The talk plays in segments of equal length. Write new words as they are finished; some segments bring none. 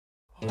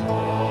To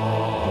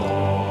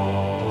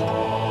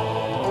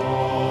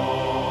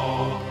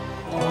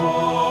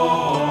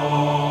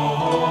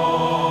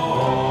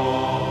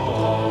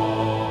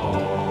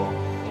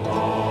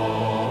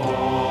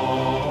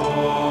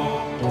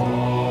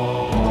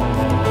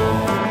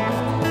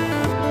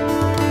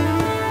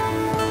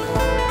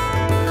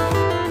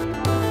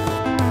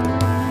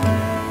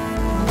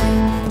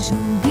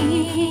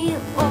me,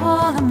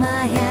 all of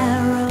my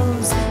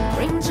arrows,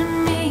 bring to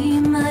me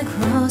my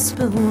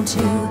crossbow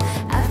too.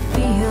 I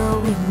feel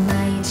we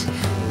might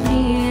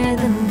near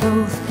them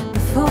both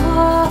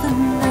before the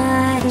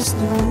night is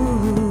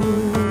through.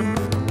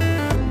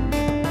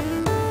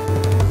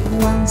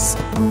 Once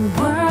a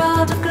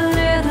world of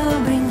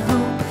glittering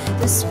hope,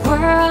 this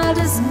world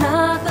is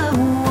not the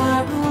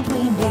world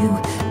we knew.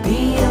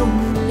 The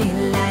only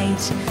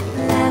light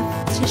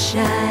left to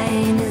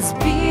shine is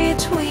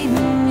between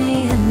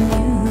me and you.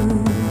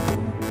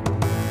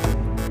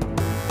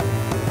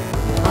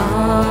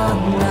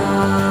 On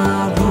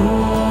our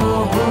own,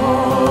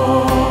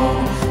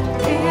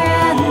 in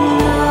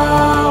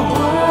a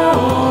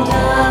world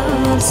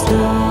of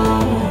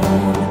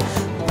stone,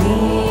 we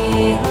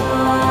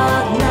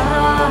are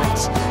not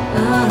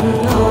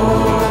alone.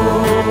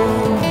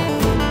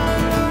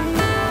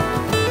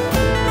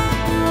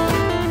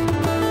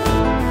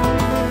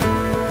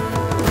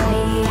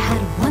 I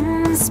had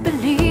once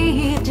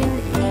believed in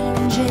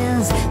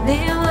angels,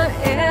 they were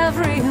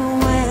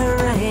everywhere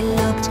I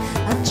looked.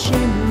 A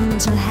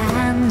gentle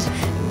hand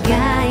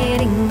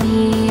guiding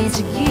me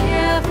to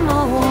give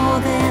more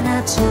than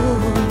I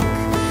took.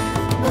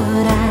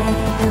 But I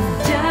have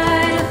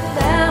died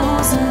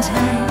 1,000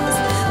 times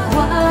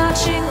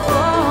watching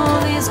all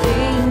these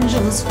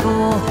angels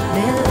fall.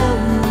 Their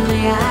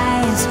lonely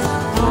eyes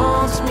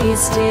haunt me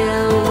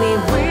still. We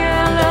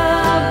will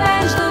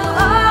avenge them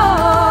all.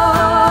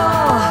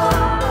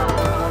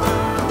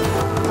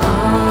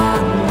 On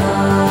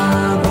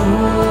our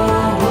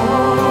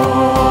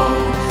own,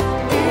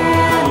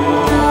 in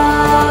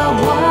a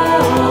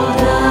world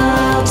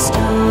of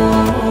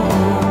stone,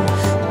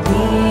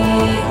 we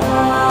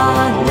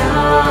are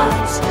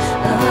not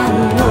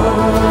alone.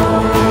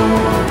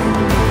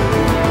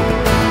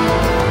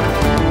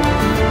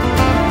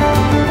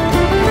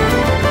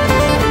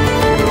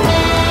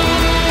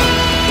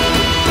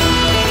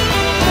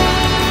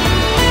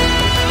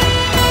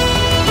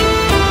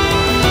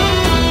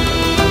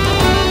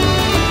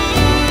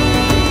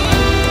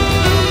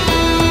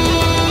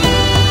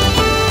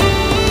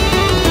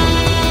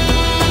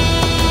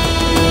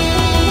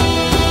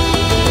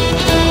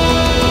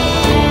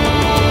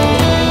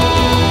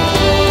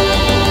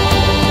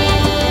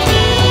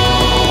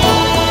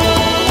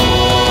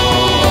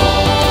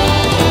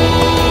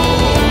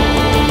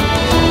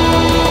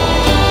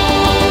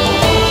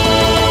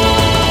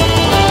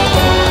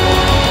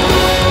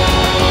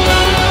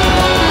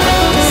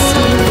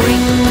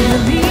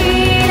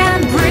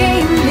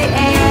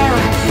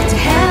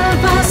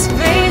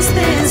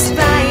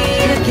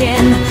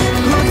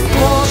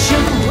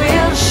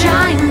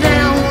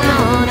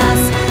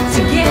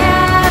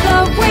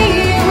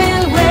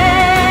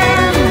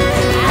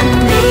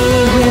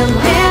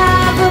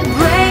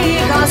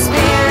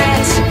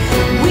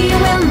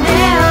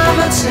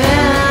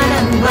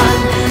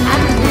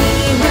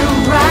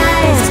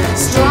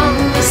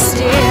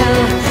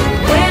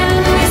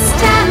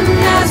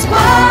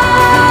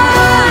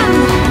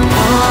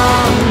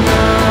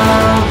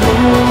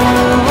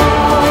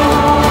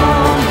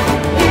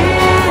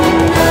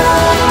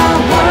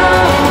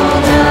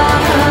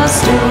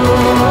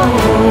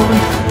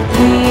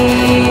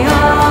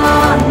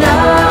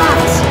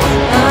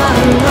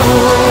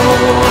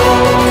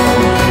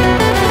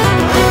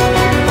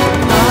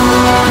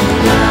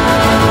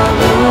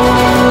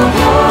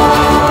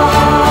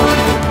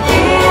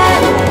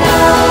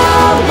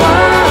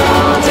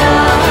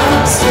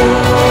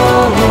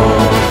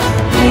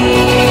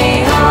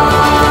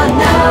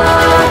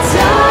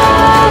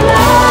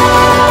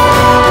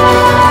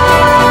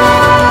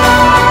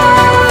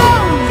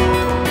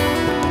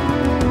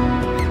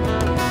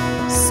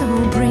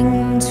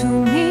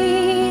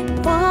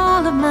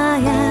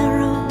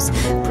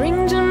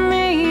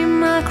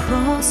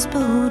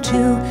 Crossbow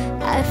too.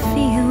 I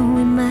feel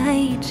we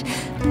might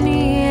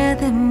near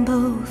them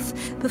both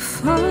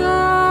before